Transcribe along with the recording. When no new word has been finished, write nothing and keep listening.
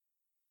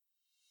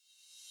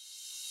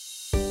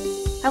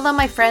Hello,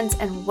 my friends,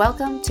 and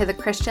welcome to the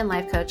Christian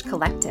Life Coach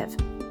Collective.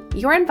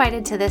 You're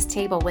invited to this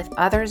table with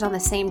others on the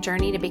same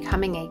journey to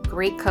becoming a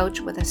great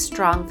coach with a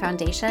strong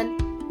foundation,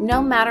 no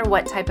matter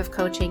what type of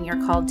coaching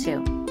you're called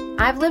to.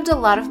 I've lived a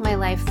lot of my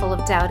life full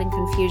of doubt and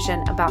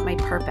confusion about my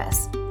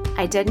purpose.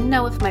 I didn't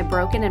know if my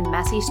broken and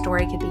messy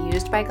story could be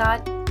used by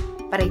God,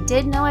 but I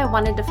did know I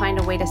wanted to find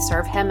a way to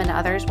serve Him and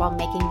others while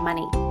making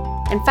money.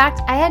 In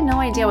fact, I had no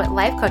idea what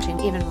life coaching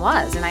even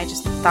was, and I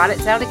just thought it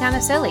sounded kind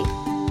of silly.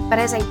 But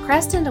as I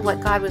pressed into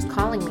what God was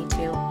calling me to,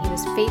 He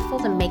was faithful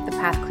to make the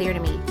path clear to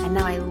me, and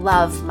now I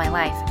love my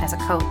life as a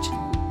coach.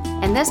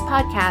 In this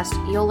podcast,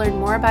 you'll learn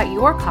more about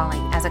your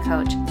calling as a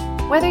coach,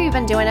 whether you've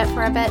been doing it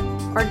for a bit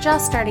or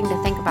just starting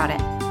to think about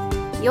it.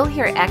 You'll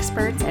hear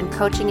experts and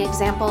coaching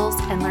examples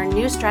and learn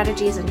new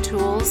strategies and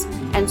tools,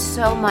 and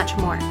so much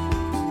more.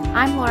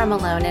 I'm Laura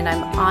Malone, and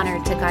I'm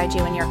honored to guide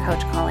you in your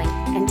coach calling,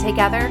 and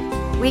together,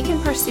 we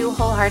can pursue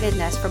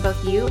wholeheartedness for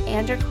both you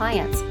and your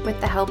clients with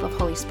the help of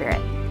Holy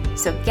Spirit.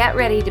 So get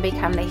ready to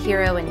become the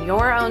hero in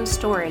your own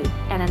story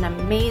and an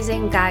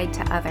amazing guide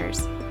to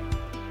others.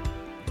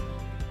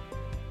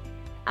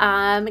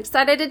 I'm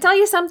excited to tell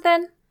you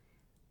something.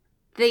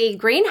 The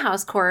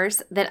Greenhouse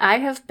course that I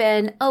have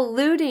been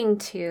alluding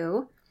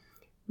to,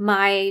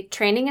 my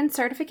training and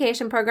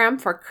certification program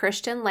for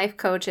Christian life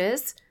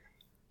coaches,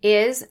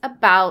 is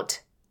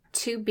about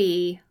to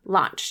be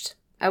launched.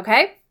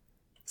 Okay?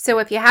 So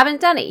if you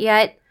haven't done it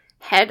yet,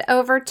 head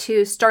over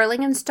to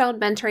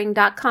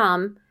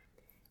sterlingandstonementoring.com.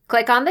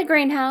 Click on the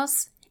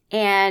Greenhouse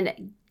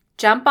and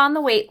jump on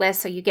the wait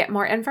list so you get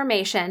more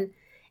information.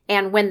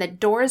 And when the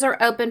doors are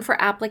open for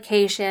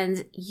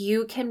applications,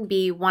 you can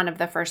be one of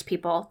the first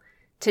people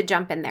to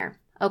jump in there.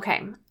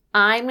 Okay,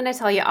 I'm going to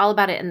tell you all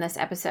about it in this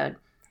episode.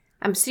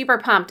 I'm super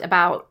pumped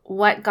about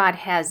what God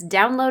has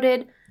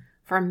downloaded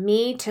for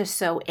me to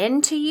sow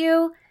into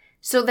you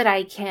so that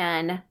I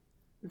can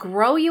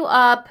grow you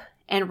up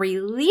and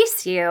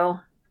release you.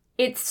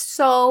 It's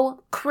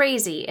so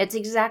crazy. It's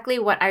exactly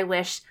what I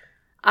wish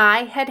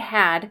I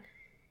had.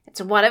 It's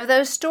one of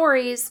those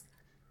stories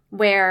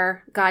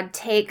where God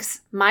takes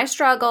my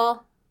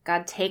struggle,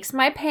 God takes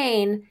my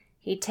pain,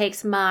 He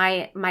takes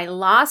my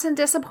loss and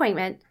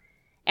disappointment,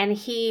 and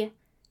He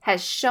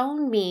has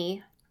shown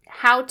me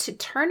how to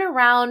turn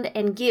around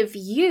and give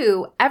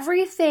you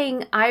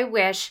everything I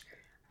wish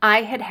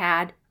I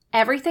had,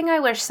 everything I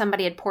wish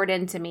somebody had poured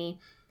into me.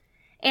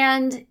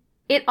 And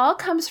it all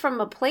comes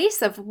from a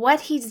place of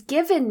what He's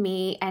given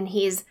me and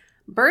He's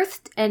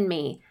birthed in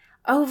me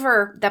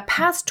over the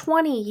past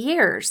 20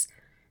 years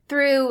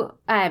through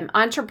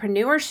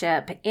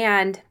entrepreneurship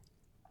and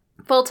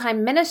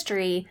full-time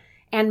ministry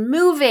and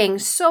moving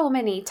so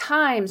many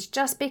times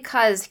just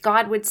because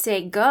God would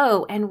say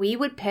go and we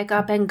would pick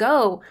up and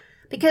go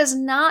because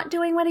not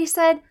doing what He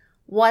said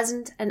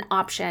wasn't an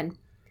option.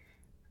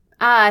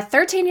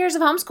 13 years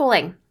of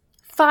homeschooling,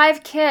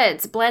 5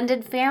 kids,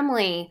 blended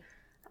family,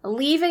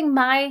 leaving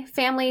my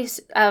family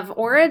of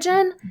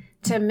origin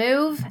to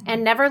move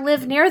and never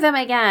live near them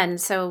again.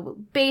 So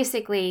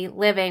basically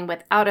living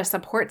without a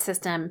support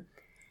system.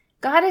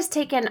 God has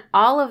taken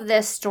all of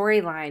this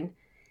storyline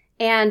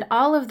and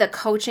all of the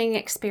coaching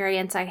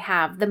experience I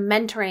have, the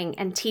mentoring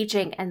and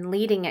teaching and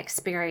leading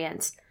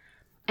experience,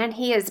 and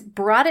He has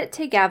brought it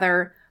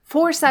together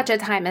for such a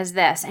time as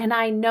this. And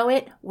I know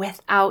it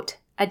without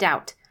a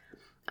doubt.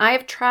 I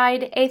have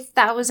tried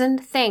 1,000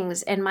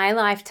 things in my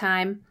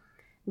lifetime,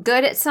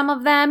 good at some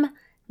of them,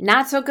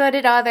 not so good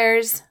at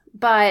others.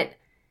 But,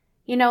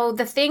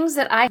 the things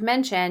that I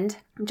mentioned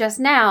just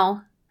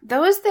now,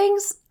 those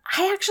things,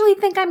 I actually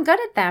think I'm good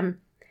at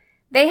them.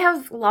 They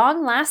have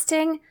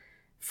long-lasting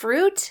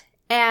fruit,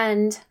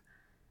 and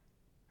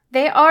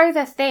they are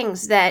the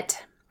things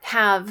that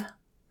have,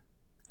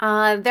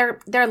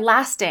 they're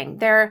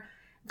lasting.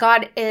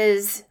 God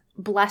is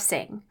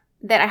blessing,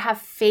 that I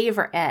have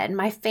favor in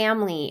my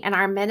family and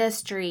our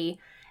ministry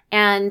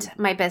and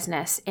my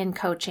business in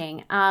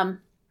coaching.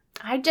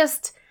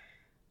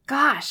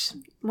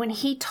 When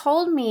He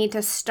told me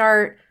to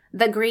start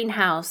the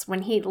Greenhouse,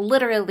 when He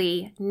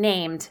literally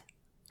named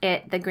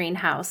it the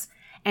Greenhouse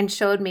and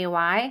showed me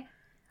why,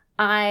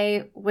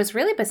 I was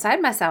really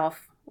beside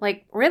myself.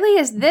 Like, really,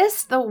 is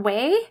this the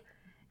way?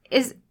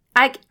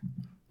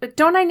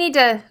 Don't I need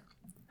to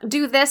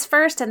do this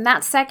first and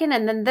that second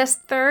and then this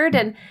third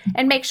and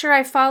make sure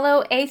I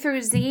follow A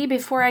through Z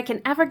before I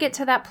can ever get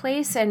to that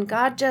place? And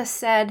God just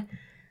said,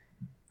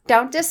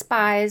 don't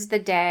despise the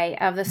day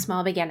of the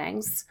small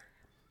beginnings.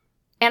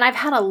 And I've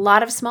had a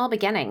lot of small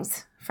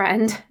beginnings,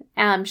 friend.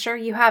 I'm sure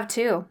you have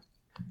too.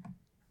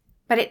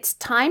 But it's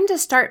time to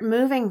start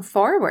moving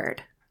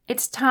forward.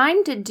 It's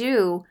time to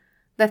do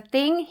the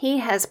thing He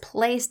has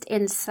placed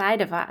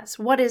inside of us,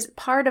 what is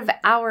part of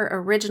our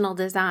original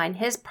design,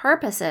 His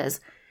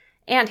purposes,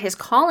 and His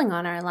calling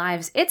on our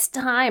lives. It's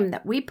time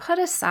that we put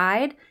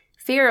aside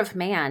fear of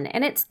man,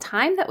 and it's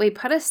time that we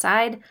put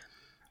aside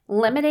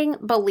limiting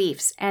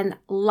beliefs and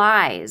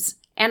lies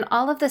and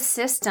all of the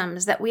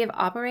systems that we have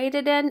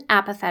operated in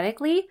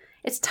apathetically.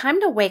 It's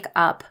time to wake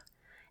up.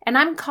 And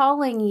I'm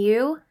calling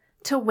you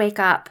to wake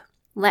up.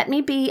 Let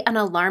me be an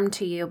alarm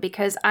to you,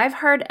 because I've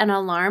heard an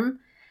alarm.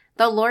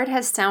 The Lord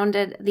has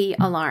sounded the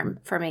alarm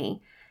for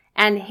me.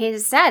 And he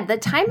said, the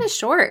time is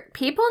short.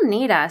 People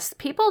need us.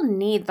 People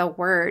need the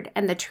word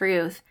and the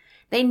truth.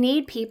 They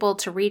need people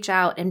to reach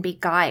out and be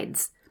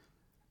guides.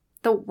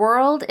 The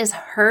world is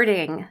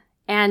hurting,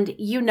 and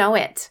you know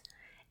it.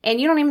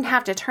 And you don't even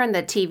have to turn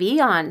the TV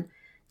on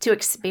to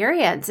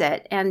experience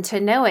it and to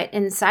know it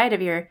inside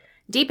of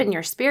deep in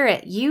your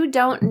spirit. You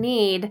don't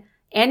need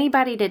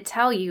anybody to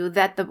tell you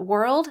that the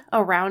world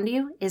around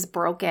you is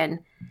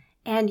broken,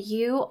 and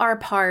you are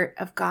part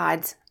of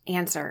God's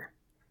answer.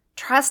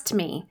 Trust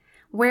me,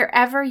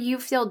 wherever you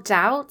feel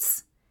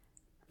doubts,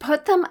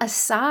 put them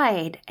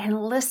aside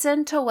and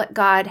listen to what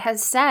God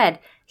has said.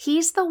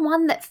 He's the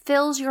one that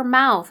fills your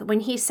mouth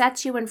when he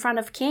sets you in front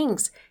of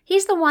kings.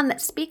 He's the one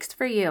that speaks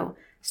for you.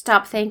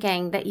 Stop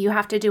thinking that you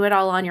have to do it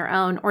all on your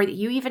own, or that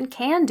you even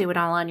can do it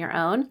all on your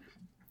own,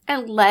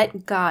 and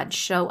let God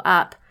show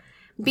up.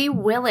 Be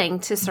willing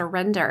to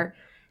surrender.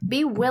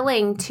 Be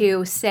willing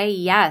to say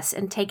yes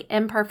and take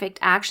imperfect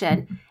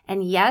action.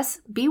 And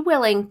yes, be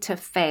willing to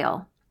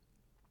fail.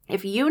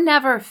 If you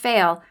never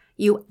fail,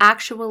 you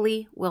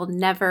actually will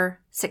never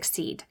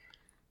succeed.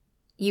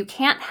 You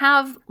can't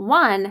have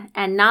one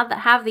and not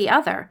have the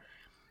other.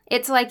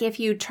 It's like if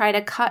you try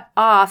to cut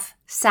off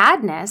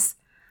sadness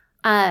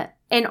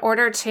in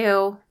order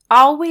to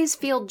always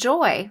feel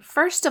joy.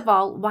 First of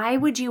all, why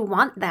would you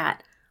want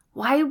that?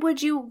 Why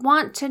would you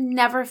want to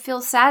never feel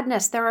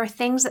sadness? There are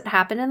things that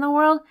happen in the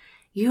world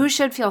you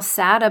should feel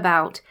sad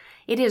about.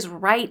 It is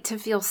right to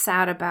feel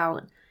sad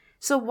about.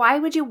 So why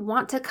would you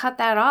want to cut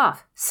that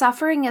off?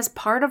 Suffering is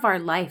part of our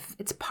life.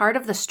 It's part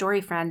of the story,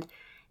 friend.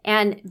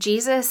 And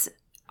Jesus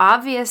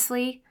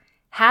obviously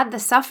had the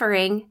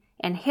suffering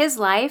in his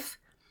life,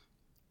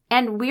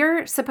 and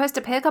we're supposed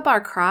to pick up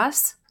our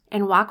cross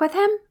and walk with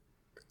him?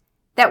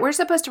 That we're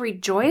supposed to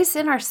rejoice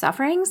in our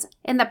sufferings,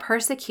 in the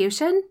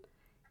persecution?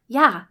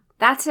 Yeah,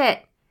 that's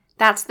it.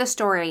 That's the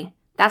story.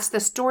 That's the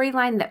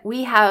storyline that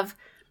we have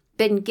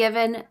been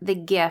given the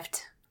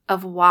gift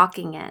of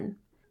walking in.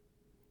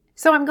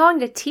 So I'm going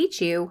to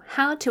teach you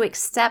how to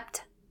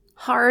accept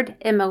hard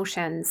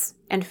emotions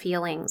and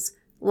feelings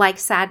like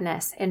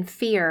sadness and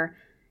fear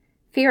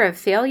of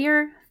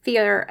failure,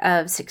 fear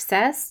of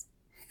success,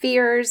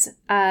 fears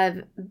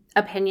of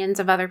opinions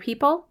of other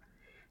people,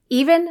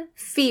 even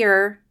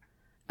fear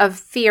of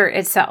fear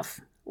itself.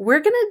 We're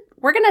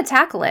gonna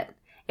tackle it.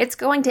 It's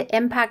going to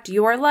impact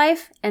your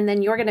life, and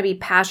then you're going to be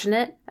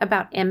passionate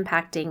about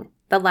impacting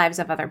the lives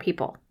of other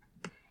people.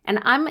 And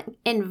I'm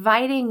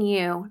inviting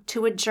you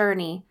to a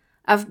journey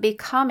of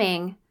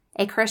becoming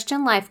a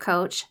Christian life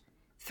coach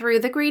through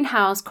the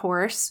Greenhouse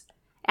course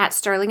at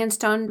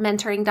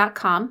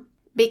sterlingandstonementoring.com,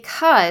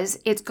 because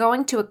it's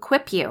going to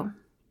equip you.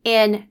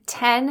 In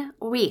 10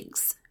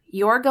 weeks,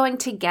 you're going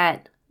to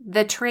get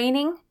the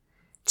training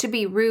to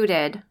be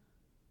rooted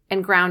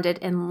and grounded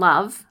in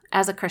love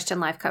as a Christian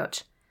life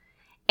coach.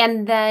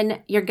 And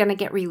then you're going to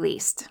get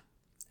released.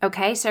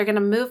 Okay, so you're going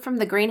to move from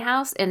the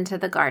greenhouse into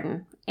the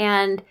garden.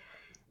 And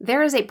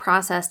there is a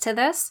process to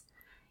this.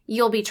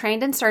 You'll be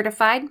trained and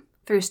certified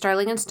through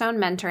Sterling and Stone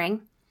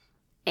Mentoring,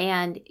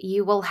 and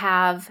you will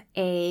have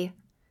a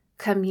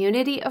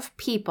community of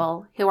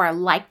people who are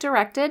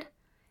like-directed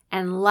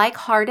and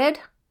like-hearted.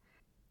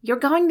 You're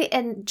going to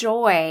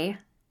enjoy,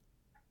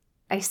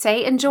 I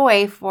say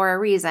enjoy for a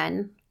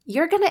reason,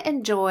 you're going to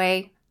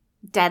enjoy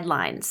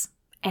deadlines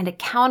and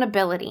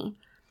accountability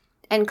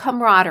and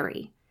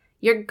camaraderie.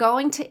 You're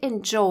going to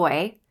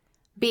enjoy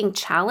being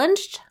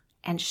challenged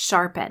and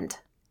sharpened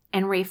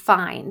and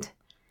refined.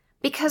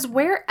 Because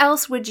where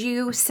else would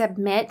you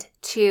submit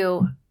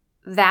to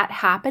that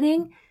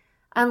happening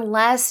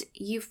unless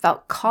you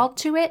felt called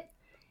to it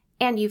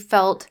and you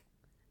felt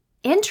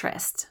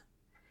interest?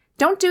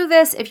 Don't do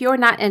this if you're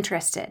not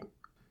interested.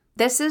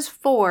 This is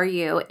for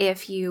you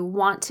if you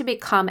want to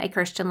become a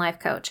Christian life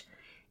coach.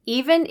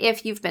 Even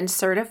if you've been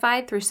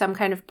certified through some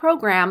kind of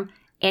program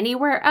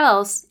anywhere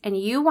else and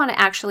you want to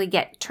actually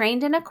get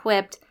trained and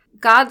equipped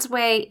God's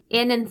way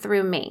in and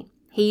through me.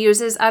 He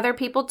uses other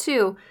people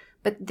too,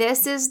 but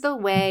this is the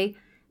way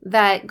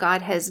that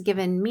God has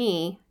given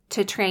me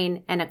to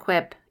train and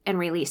equip and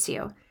release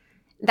you.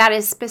 That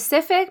is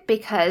specific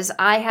because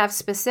I have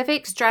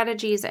specific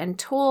strategies and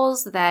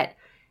tools that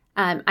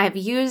I've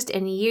used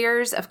in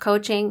years of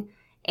coaching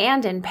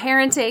and in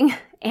parenting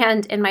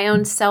and in my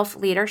own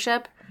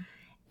self-leadership.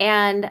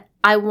 And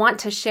I want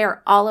to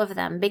share all of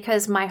them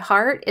because my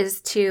heart is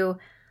to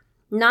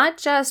not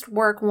just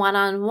work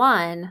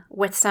one-on-one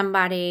with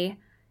somebody,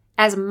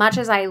 as much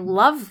as I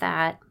love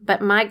that,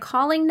 but my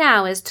calling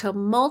now is to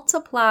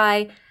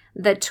multiply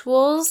the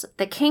tools,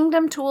 the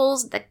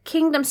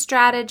kingdom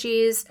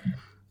strategies,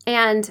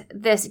 and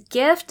this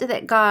gift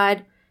that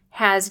God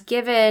has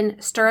given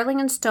Sterling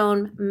and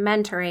Stone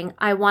Mentoring.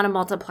 I want to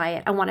multiply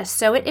it. I want to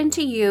sow it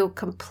into you,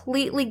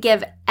 completely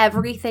give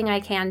everything I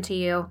can to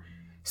you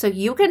so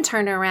you can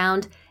turn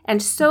around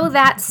and sow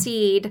that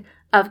seed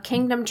of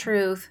kingdom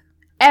truth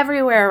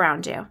everywhere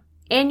around you,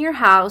 in your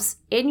house,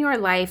 in your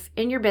life,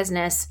 in your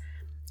business,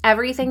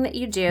 everything that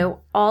you do,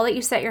 all that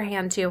you set your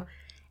hand to.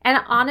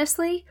 And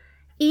honestly,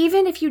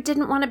 even if you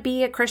didn't want to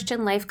be a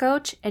Christian life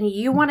coach and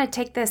you want to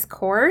take this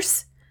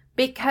course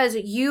because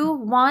you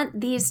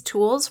want these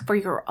tools for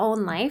your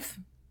own life,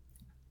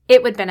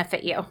 it would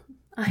benefit you.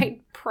 I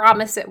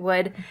promise it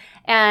would.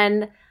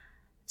 And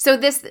so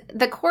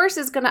the course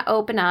is going to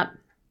open up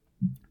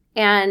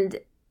and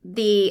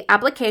the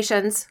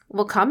applications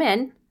will come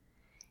in.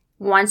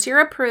 Once you're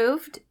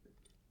approved,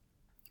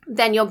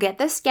 then you'll get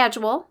the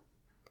schedule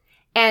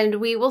and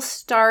we will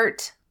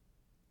start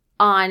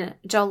on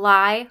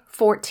July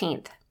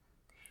 14th.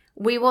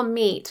 We will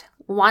meet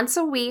once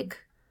a week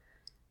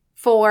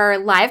for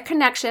live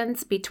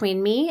connections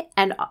between me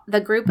and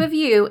the group of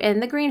you in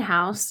the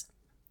greenhouse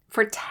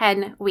for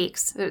 10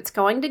 weeks. So it's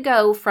going to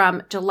go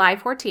from July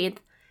 14th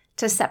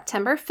to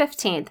September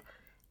 15th.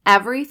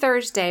 Every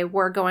Thursday,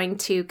 we're going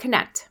to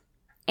connect.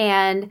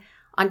 And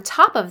on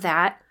top of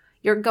that,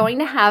 you're going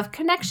to have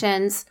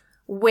connections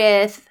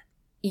with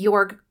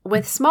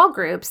small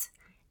groups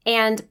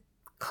and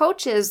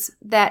coaches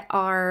that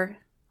are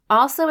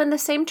also in the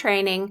same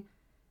training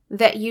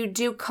that you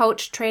do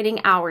coach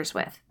training hours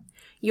with.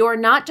 You're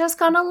not just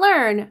going to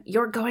learn,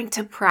 you're going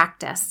to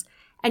practice.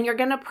 And you're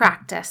going to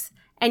practice.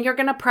 And you're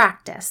going to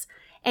practice.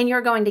 And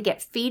you're going to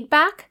get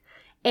feedback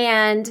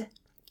and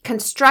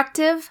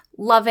constructive,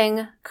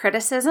 loving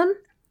criticism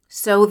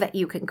so that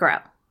you can grow.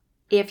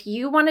 If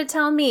you want to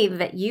tell me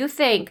that you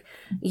think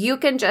you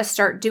can just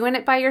start doing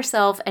it by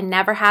yourself and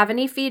never have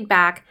any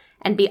feedback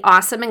and be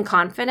awesome and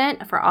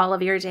confident for all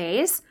of your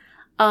days,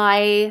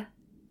 I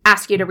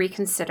ask you to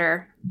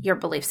reconsider your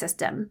belief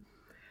system.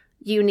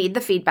 You need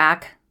the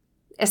feedback,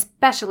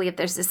 especially if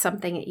this is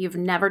something that you've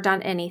never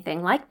done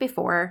anything like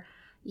before.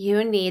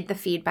 You need the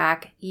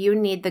feedback. You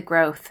need the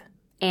growth.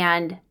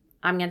 And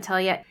I'm going to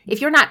tell you,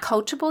 if you're not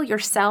coachable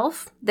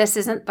yourself, this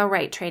isn't the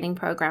right training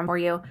program for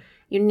you.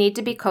 You need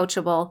to be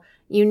coachable.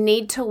 You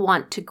need to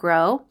want to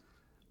grow.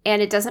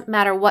 And it doesn't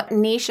matter what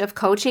niche of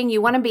coaching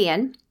you want to be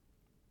in.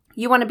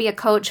 You want to be a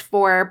coach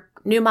for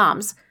new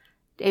moms.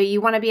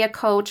 You want to be a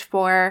coach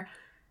for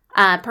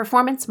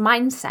performance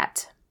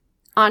mindset,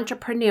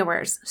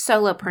 entrepreneurs,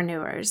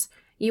 solopreneurs.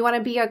 You want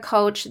to be a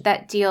coach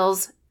that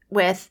deals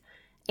with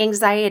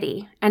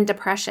anxiety and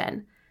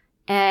depression.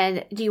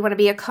 And do you want to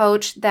be a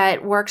coach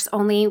that works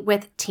only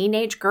with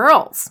teenage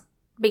girls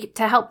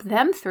to help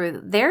them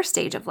through their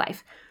stage of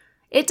life?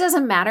 It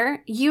doesn't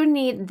matter. You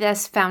need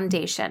this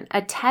foundation,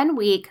 a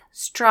 10-week,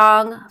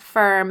 strong,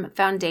 firm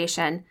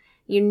foundation.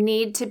 You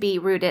need to be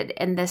rooted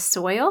in this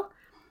soil.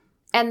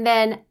 And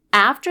then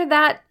after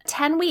that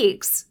 10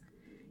 weeks,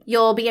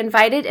 you'll be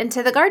invited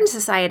into the Garden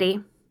Society,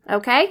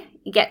 okay?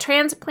 You get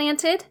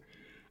transplanted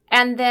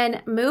and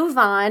then move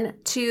on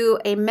to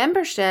a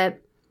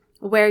membership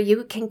where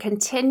you can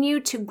continue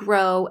to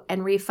grow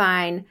and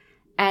refine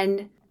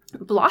and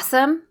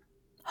blossom,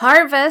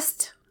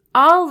 harvest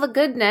all the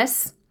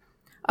goodness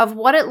of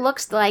what it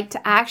looks like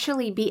to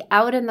actually be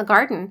out in the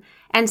garden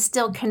and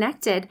still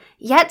connected,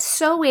 yet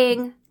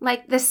sowing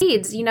like the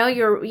seeds. You know,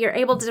 you're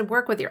able to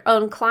work with your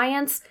own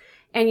clients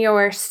and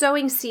you're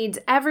sowing seeds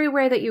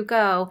everywhere that you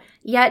go,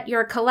 yet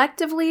you're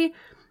collectively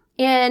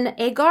in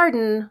a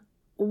garden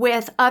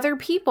with other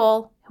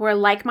people who are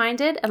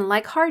like-minded and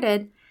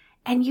like-hearted,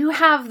 and you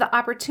have the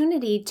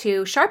opportunity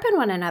to sharpen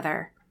one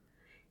another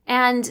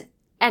and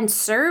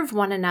serve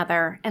one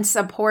another and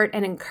support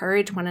and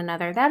encourage one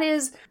another. That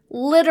is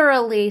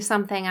literally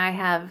something I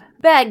have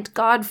begged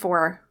God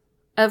for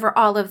over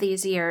all of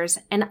these years,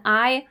 and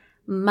I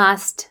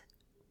must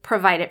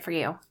provide it for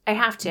you. I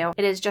have to.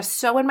 It is just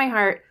so in my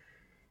heart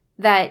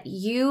that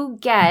you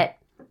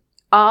get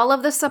all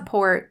of the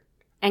support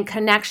and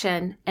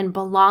connection and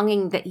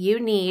belonging that you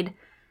need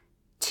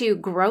to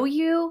grow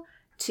you,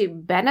 to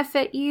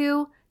benefit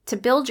you, to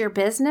build your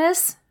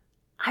business.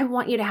 I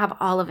want you to have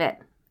all of it.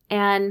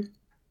 And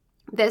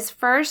this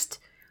first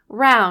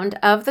round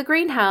of the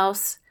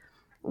greenhouse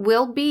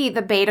will be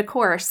the beta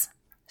course.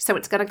 So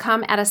it's going to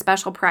come at a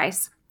special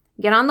price.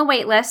 Get on the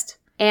wait list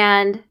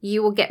and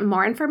you will get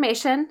more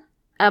information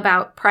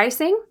about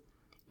pricing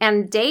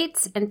and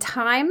dates and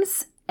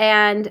times.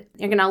 And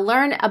you're going to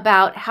learn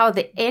about how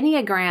the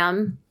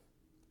Enneagram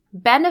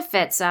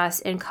benefits us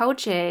in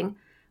coaching.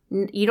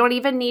 You don't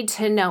even need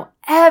to know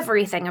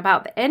everything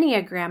about the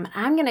Enneagram.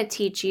 I'm going to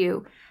teach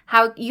you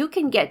how you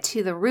can get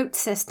to the root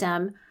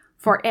system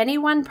for any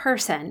one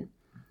person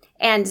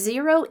and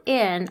zero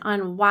in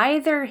on why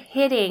they're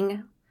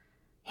hitting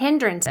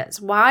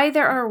hindrances, why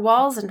there are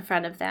walls in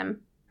front of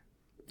them.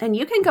 And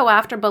you can go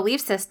after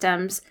belief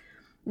systems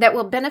that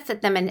will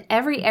benefit them in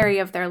every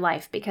area of their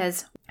life,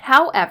 because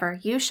however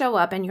you show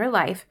up in your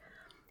life,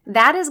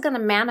 that is going to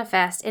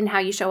manifest in how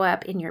you show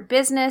up in your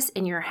business,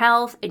 in your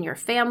health, in your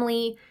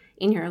family,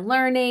 in your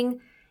learning,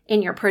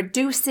 in your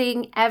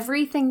producing.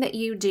 Everything that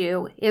you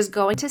do is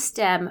going to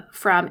stem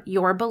from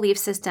your belief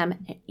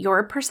system,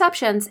 your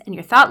perceptions, and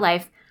your thought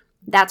life.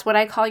 That's what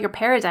I call your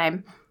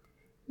paradigm.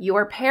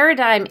 Your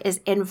paradigm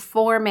is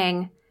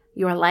informing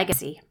your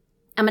legacy.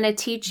 I'm going to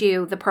teach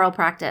you the Pearl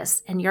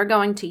practice, and you're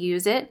going to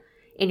use it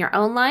in your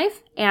own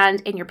life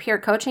and in your peer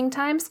coaching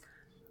times,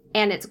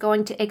 and it's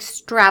going to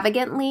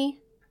extravagantly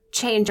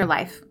change your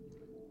life.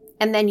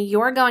 And then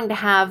you're going to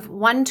have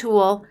one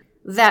tool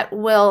that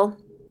will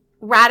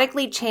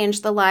radically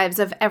change the lives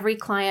of every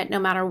client, no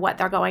matter what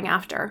they're going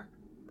after.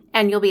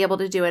 And you'll be able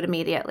to do it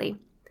immediately.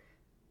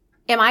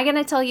 Am I going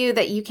to tell you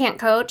that you can't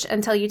coach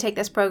until you take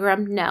this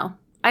program? No.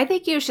 I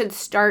think you should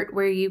start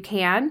where you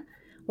can,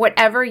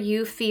 whatever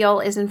you feel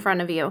is in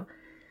front of you.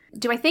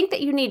 Do I think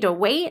that you need to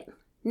wait?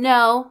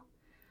 No.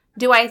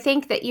 Do I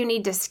think that you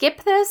need to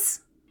skip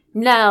this?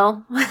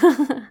 No.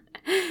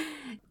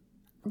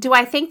 Do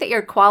I think that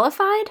you're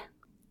qualified?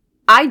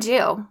 I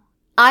do.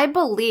 I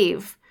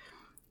believe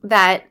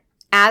that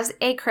as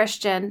a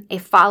Christian, a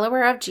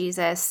follower of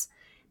Jesus,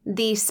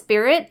 the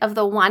Spirit of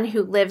the one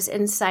who lives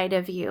inside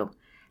of you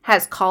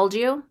has called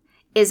you,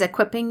 is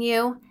equipping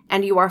you,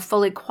 and you are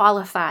fully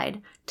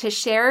qualified to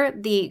share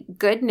the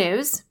good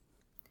news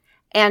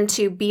and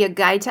to be a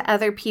guide to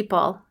other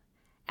people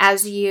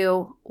as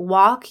you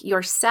walk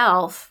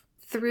yourself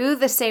through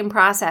the same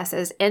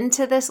processes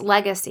into this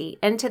legacy,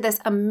 into this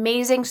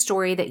amazing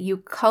story that you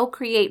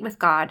co-create with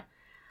God.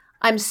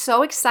 I'm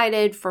so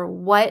excited for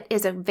what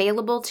is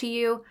available to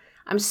you.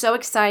 I'm so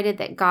excited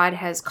that God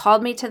has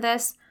called me to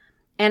this,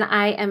 and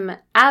I am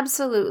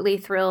absolutely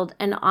thrilled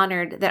and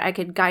honored that I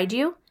could guide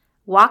you,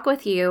 walk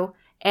with you,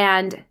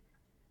 and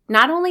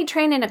not only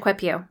train and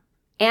equip you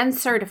and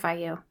certify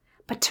you,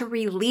 but to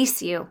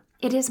release you.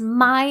 It is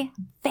my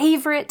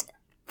favorite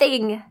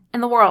thing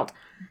in the world.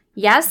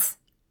 Yes,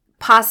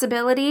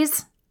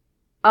 possibilities.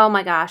 Oh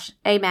my gosh,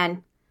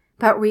 amen.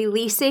 But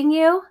releasing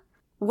you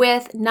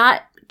with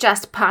not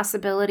just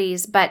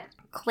possibilities, but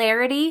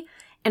clarity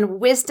and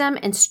wisdom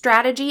and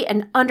strategy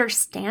and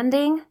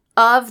understanding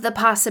of the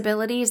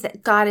possibilities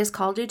that God has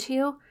called you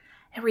to,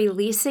 and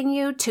releasing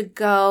you to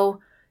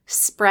go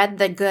spread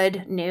the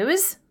good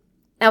news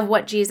of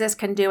what Jesus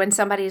can do in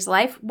somebody's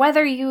life,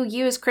 whether you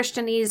use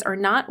Christianese or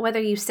not, whether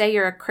you say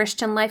you're a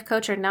Christian life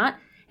coach or not,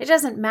 it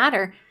doesn't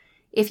matter.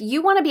 If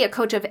you want to be a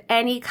coach of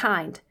any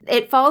kind,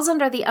 it falls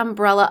under the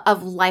umbrella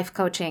of life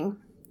coaching.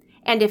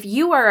 And if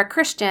you are a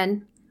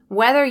Christian,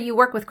 whether you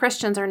work with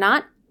Christians or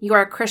not, you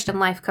are a Christian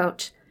life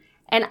coach.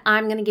 And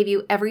I'm going to give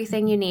you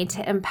everything you need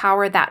to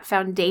empower that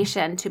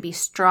foundation to be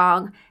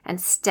strong and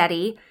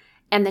steady.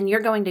 And then you're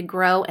going to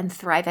grow and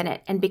thrive in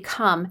it and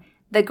become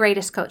the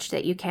greatest coach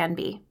that you can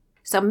be.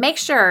 So make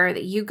sure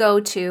that you go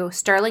to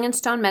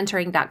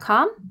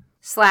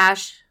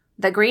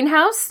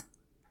sterlingandstonementoring.com/thegreenhouse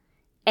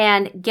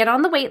and get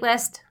on the wait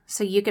list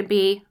so you can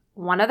be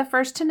one of the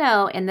first to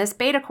know in this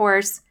beta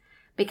course,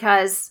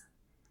 because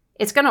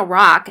it's going to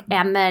rock.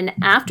 And then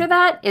after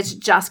that, it's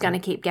just going to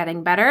keep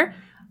getting better.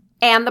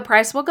 And the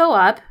price will go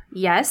up,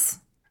 yes.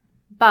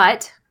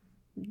 But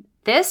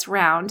this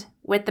round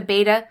with the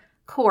beta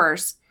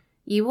course,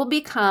 you will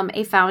become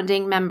a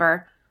founding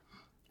member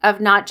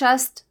of not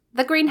just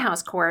the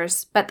Greenhouse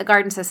course, but the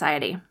Garden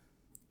Society.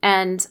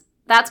 And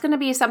that's going to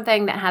be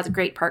something that has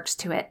great perks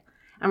to it.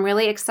 I'm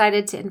really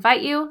excited to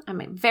invite you.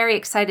 I'm very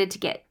excited to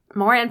get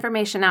more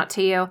information out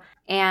to you.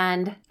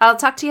 And I'll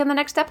talk to you in the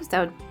next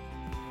episode.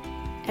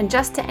 And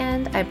just to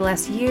end, I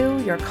bless you,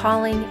 your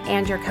calling,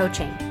 and your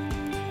coaching.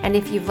 And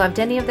if you've loved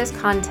any of this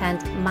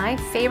content, my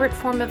favorite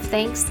form of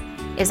thanks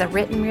is a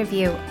written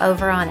review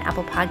over on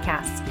Apple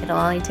Podcasts. It'll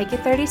only take you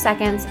 30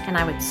 seconds, and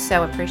I would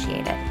so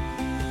appreciate it.